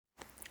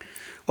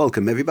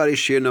Welcome everybody,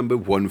 share number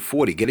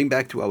 140. Getting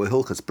back to our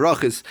Hilchas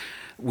Brachas,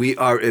 we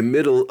are in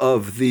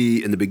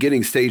the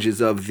beginning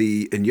stages of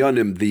the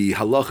Inyanim, the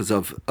halachas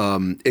of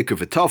Iker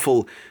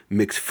v'Tafel,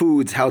 mixed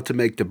foods, how to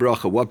make the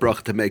bracha, what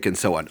bracha to make, and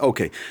so on.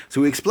 Okay,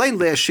 so we explained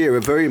last year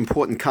a very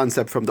important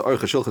concept from the Aruch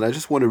HaShulchan. I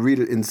just want to read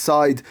it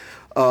inside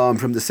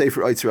from the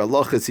Sefer Eitzer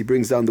Halachas. He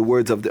brings down the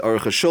words of the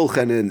Aruch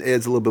HaShulchan and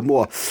adds a little bit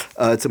more.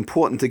 It's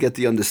important to get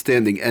the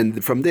understanding,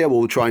 and from there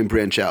we'll try and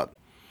branch out.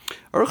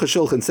 Aruch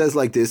HaShulchan says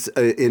like this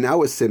in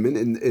our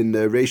siman in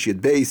Reish Yud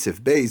Beis,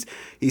 Sif Beis.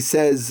 He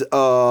says,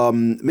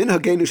 "Min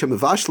hagenu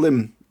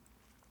shemavashlim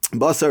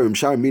basar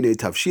imshar mine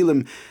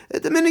tavshilim."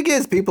 The minig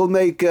is people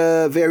make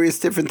various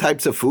different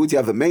types of foods. You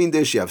have a main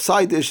dish, you have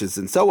side dishes,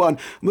 and so on.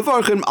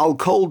 Mevarchim al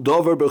kol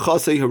dover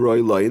b'chasei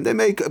haroi loy, and they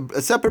make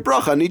a separate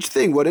bracha on each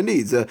thing what it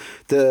needs.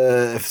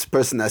 If a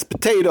person has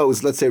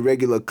potatoes, let's say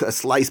regular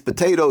sliced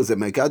potatoes, they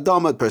make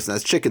adama. The person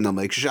has chicken, they'll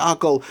make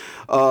shakal.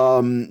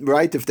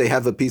 Right? If they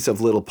have a piece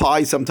of little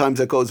pie, sometimes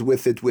that goes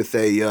with it with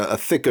a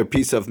thicker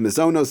piece of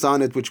mizonos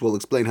on it, which we'll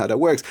explain how that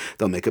works.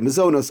 They'll make a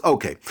mizonos.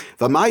 Okay.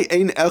 V'mai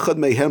ein echad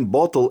mehem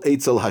bottle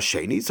eitzel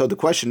hasheni. So the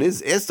question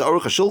is, ask the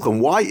Aruch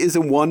HaShulchan, why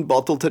isn't one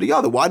bottle to the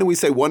other? Why do we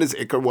say one is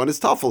ikar, one is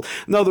tafel?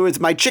 In other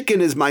words, my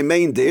chicken is my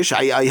main dish.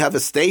 I have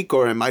a steak,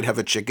 or I might have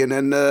a chicken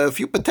and a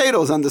few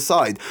potatoes on the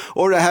side,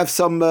 or I have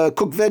some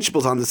cooked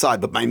vegetables on the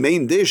side. But my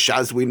main dish,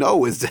 as we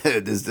know, is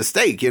the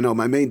steak.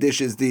 My main dish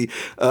is the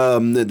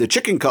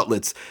chicken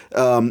cutlets.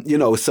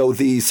 So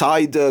the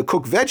side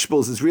cooked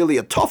vegetables is really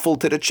a tafel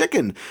to the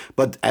chicken.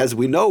 But as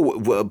we know,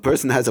 a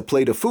person has a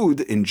plate of food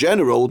in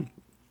general.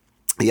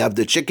 You have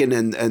the chicken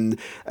and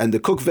the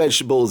cooked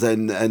vegetables,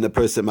 and a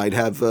person might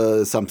have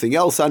something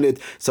else on it.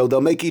 So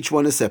they'll make each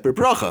one a separate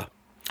bracha.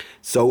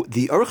 So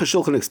the Aruch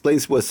HaShulchan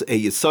explains to us a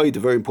yisoid, a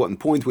very important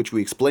point, which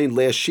we explained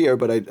last year,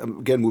 but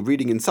again, we're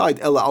reading inside.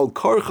 Ela al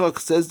karchach,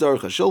 says the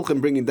Aruch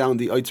HaShulchan, bringing down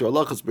the Eitzer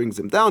Halachas, brings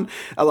him down.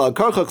 Ela al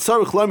karchach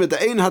sarich lamed the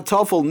ein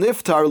hatafel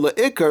niftar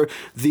leikar.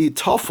 The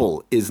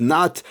tafel is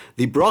not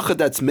the bracha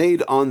that's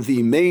made on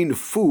the main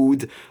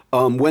food.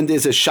 When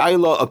there's a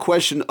shaila, a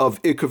question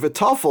of ikar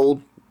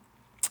v'tafel,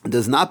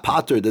 does not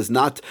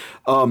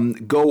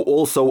go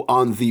also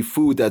on the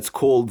food that's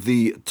called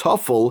the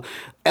tafel.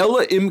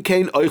 Ella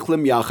imkain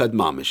oichlem yachad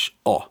mamish.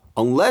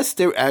 Unless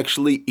they're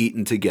actually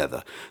eaten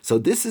together. So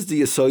this is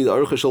the yesod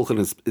Aruch HaShulchan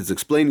is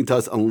explaining to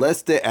us.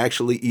 Unless they're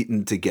actually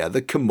eaten together,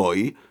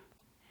 kamoi.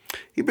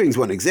 He brings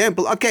one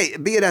example. Okay,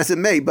 be it as it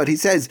may, but he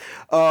says,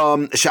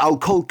 "Shal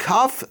kol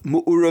kaf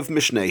mu'urav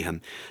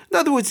mishnehem." In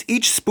other words,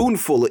 each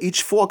spoonful,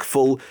 each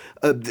forkful,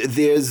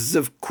 there's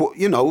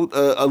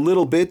a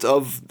little bit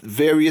of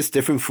various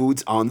different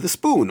foods on the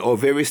spoon, or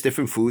various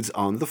different foods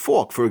on the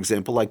fork. For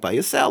example, like by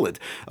a salad,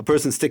 a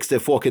person sticks their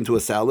fork into a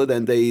salad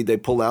and they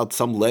pull out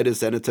some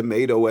lettuce and a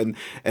tomato and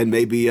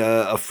maybe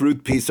a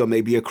fruit piece or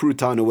maybe a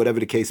crouton or whatever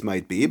the case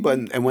might be.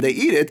 And when they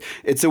eat it,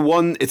 it's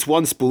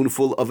one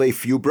spoonful of a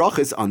few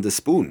brachas on the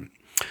spoon.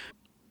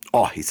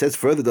 He says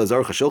further, does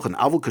Aruch HaShulchan,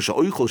 avol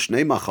kashaoichol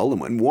shnei machalim,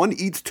 when one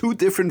eats two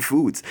different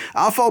foods,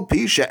 afal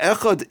pi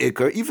she'echad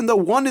ikar, even though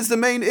one is the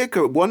main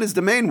ikar, one is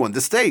the main one,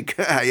 the steak.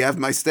 I have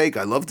my steak,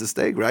 I love the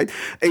steak, right?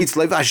 Eitz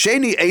lev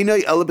hasheni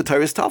einay ela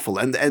b'tayris tafel,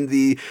 and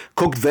the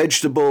cooked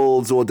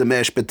vegetables, or the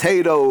mashed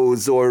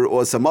potatoes,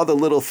 or some other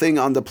little thing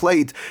on the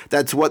plate,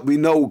 that's what we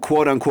know,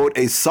 quote unquote,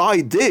 a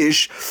side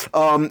dish,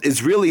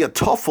 is really a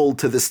tafel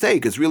to the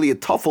steak, is really a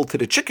tafel to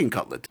the chicken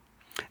cutlet.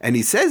 And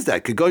he says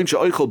that a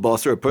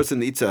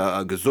person eats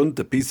a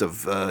gesund piece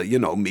of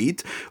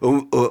meat,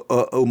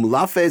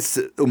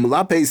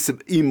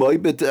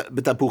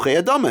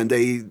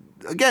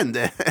 and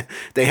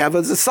they have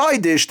as a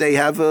side dish, they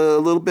have a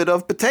little bit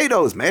of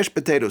potatoes, mashed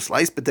potatoes,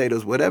 sliced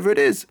potatoes, whatever it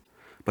is.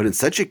 But in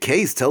such a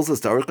case, tells us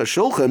the Aruch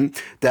HaShulchan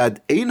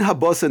that ein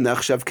habasa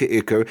nachshav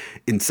ke'ikar.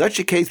 In such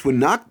a case, we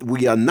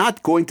are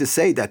not going to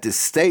say that this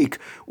steak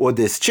or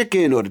this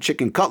chicken or the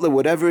chicken cutlet,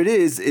 whatever it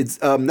is, it's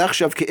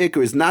nachshav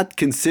ke'ikar, is not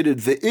considered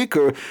the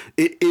ikar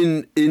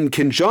in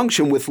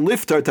conjunction with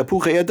liftar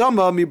tapuchei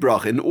adama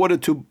mibrach, in order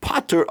to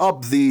patter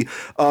up the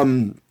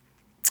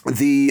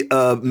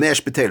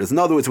mashed potatoes. In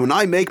other words, when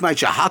I make my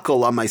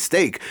shahakal on my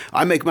steak,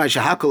 I make my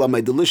shahakal on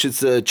my delicious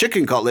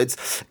chicken cutlets,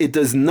 it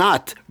does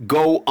not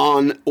go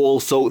on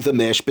also the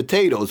mashed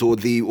potatoes or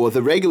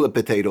the regular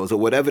potatoes or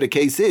whatever the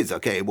case is.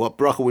 Okay, what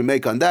bracha we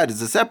make on that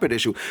is a separate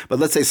issue. But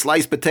let's say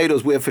sliced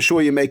potatoes, where for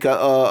sure you make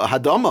a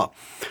hadama.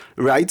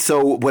 Right,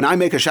 so when I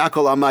make a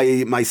shakal on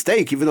my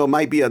steak, even though it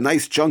might be a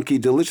nice, chunky,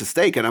 delicious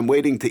steak, and I'm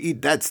waiting to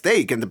eat that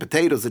steak, and the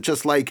potatoes are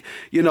just like,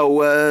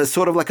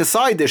 sort of like a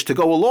side dish to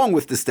go along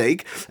with the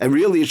steak, and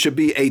really it should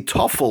be a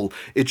tafel.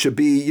 It should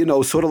be,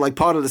 sort of like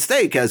part of the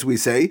steak, as we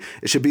say.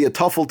 It should be a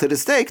tafel to the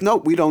steak. No,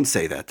 we don't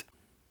say that.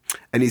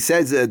 And he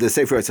says the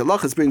Sefer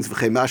Halachos brings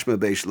v'chei mashma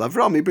be'eshel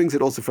Avram. He brings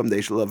it also from the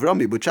Eshel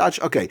Avram.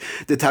 Buchach. Okay,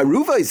 the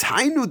taruva is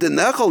hainu de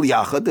nechol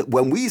yachad.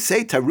 When we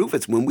say taruva,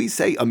 it's when we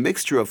say a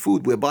mixture of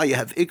food whereby you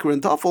have ikr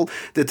and tafel.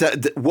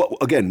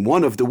 Again,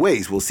 one of the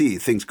ways we'll see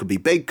things could be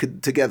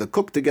baked together,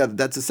 cooked together.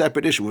 That's a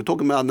separate issue. We're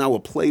talking about now a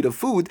plate of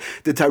food.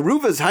 The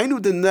taruva is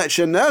hainu de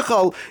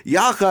shenechal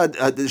yachad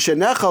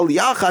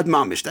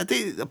mamish. That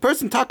a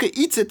person taka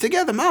eats it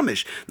together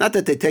mamish. Not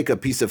that they take a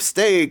piece of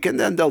steak and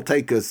then they'll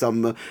take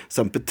some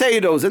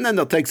potatoes and then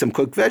they'll take some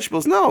cooked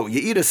vegetables. No,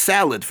 you eat a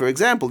salad, for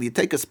example. You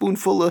take a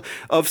spoonful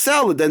of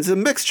salad, then there's a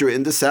mixture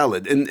in the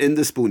salad, in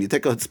the spoon. You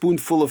take a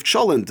spoonful of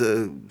cholent,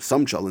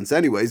 some cholents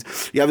anyways.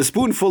 You have a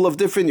spoonful of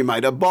different, you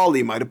might have barley,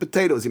 you might have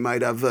potatoes, you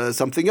might have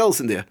something else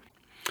in there.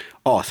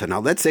 Oh, so now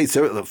let's say,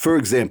 for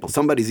example,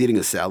 somebody's eating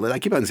a salad. I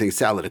keep on saying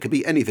salad; it could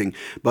be anything.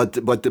 But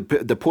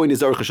the point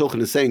is, Aruch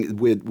HaShulchan is saying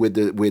where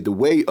the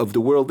way of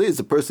the world is,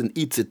 a person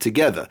eats it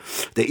together.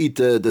 They eat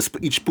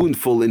each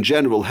spoonful in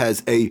general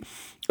has a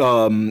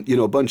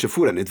a bunch of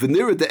food on it. So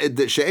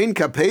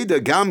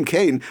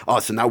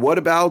now what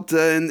about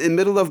in the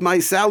middle of my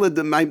salad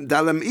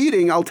that I'm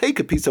eating, I'll take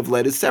a piece of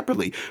lettuce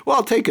separately, or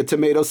I'll take a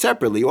tomato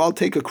separately, or I'll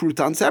take a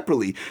crouton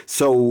separately.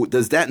 So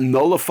does that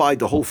nullify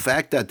the whole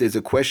fact that there's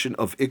a question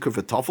of ikr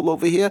v'tafel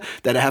over here,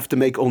 that I have to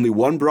make only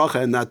one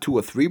bracha and not 2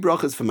 or 3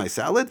 brachas for my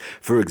salad?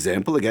 For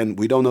example, again,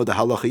 we don't know the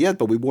halacha yet,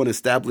 but we want to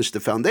establish the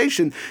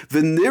foundation.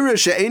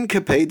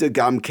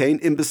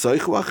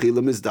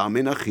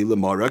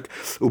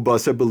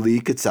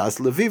 Beli Kitzas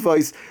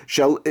Levivois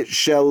shall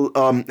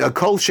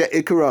kol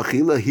she'ikar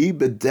achila hi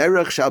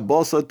b'derech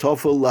shabosa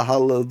tofel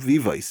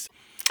lahalavivois.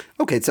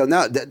 Okay, so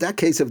now that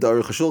case of the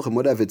Aruch HaShulchan,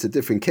 whatever, it's a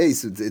different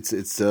case. It's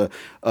a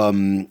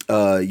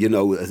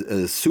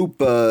soup.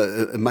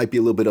 It might be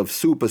a little bit of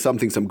soup or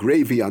something, some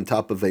gravy on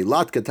top of a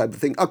latke type of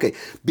thing. Okay,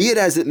 be it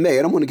as it may.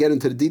 I don't want to get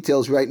into the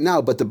details right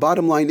now, but the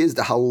bottom line is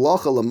the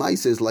halacha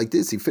l'maisa is like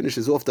this. He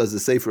finishes off, does the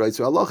Sefer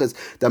halachas,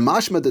 the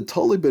mashma the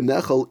toli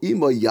benechel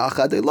imo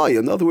yachad elai.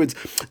 In other words,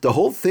 the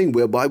whole thing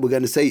whereby we're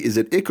going to say, is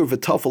it ikr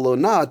v'tafel or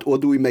not, or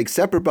do we make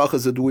separate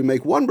brachas, or do we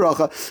make one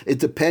bracha? It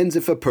depends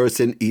if a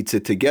person eats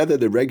it together.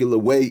 The regular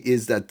way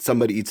is that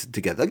somebody eats it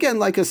together. Again,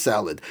 like a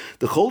salad.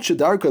 The chol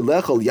shedarka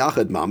lechol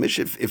yachad mamish.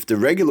 If the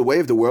regular way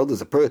of the world is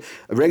a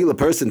regular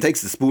person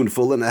takes a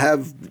spoonful and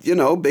have,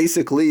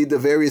 basically the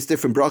various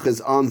different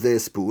brachas on their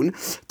spoon,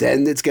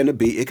 then it's going to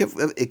be ikav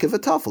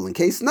v'tafel. In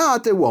case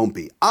not, there won't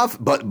be.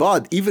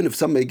 But even if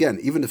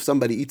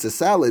somebody eats a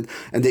salad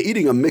and they're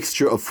eating a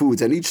mixture of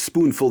foods, and each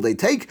spoonful they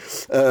take,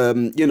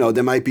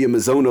 there might be a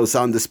mazonos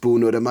on the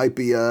spoon, or there might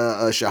be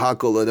a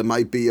shahakol, or there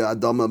might be a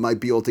adama, might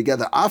be all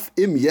together. Af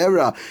im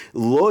yera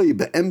loy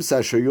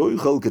be'emsa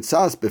sheyoichel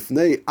ketzas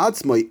b'fnei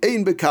atzmai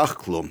ein bekach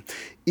klum.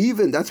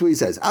 Even, that's what he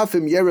says. Af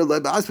im yera loy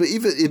be'asma,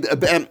 even,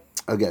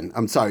 again,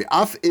 I'm sorry.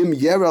 Af im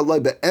yera loy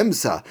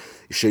be'emsa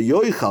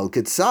sheyoichel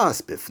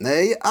ketzas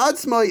b'fnei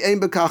atzmai ein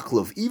bekach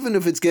klum. Even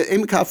if it's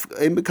ein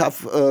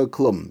bekach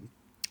klum.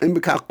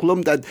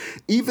 That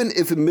even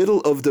if in the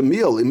middle of the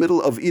meal, in the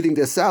middle of eating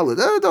their salad,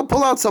 they'll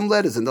pull out some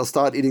lettuce and they'll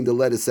start eating the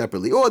lettuce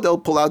separately, or they'll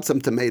pull out some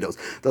tomatoes.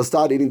 They'll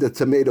start eating the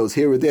tomatoes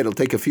here and there. They'll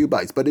take a few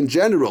bites. But in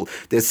general,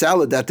 their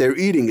salad that they're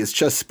eating is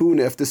just spoon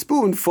after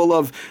spoon full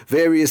of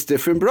various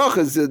different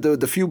brachas,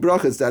 the few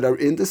brachas that are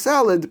in the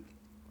salad.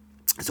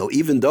 So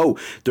even though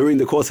during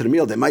the course of the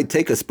meal they might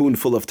take a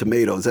spoonful of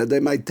tomatoes, or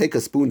they might take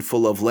a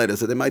spoonful of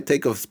lettuce, or they might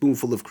take a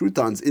spoonful of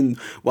croutons in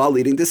while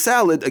eating the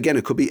salad, again,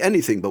 it could be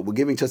anything, but we're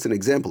giving just an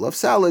example of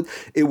salad,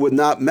 it would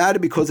not matter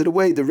because of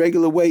the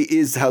regular way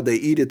is how they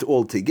eat it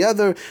all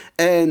together,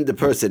 and the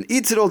person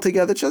eats it all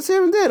together just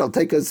here and there. They'll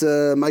take us,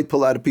 might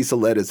pull out a piece of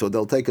lettuce, or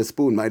they'll take a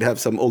spoon, might have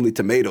some only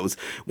tomatoes,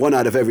 1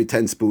 out of every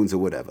 10 spoons or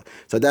whatever.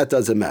 So that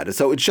doesn't matter.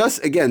 So it's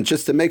just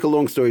to make a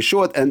long story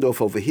short, end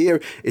off over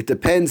here, it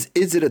depends,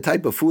 is it a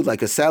type of food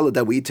like a salad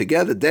that we eat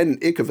together, then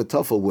ikr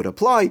v'tafel would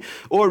apply,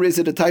 or is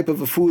it a type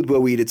of a food where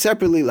we eat it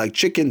separately, like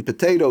chicken,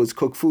 potatoes,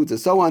 cooked foods, and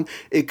so on?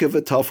 Ikr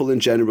v'tafel in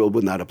general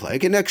would not apply.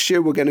 Okay, next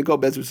year we're going to go,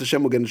 Bezos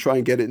Hashem, we're going to try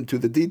and get into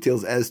the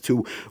details as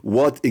to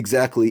what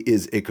exactly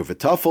is ikr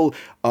v'tafel,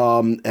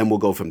 and we'll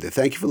go from there.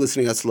 Thank you for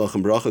listening. Atzlach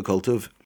and bracha, kol tov.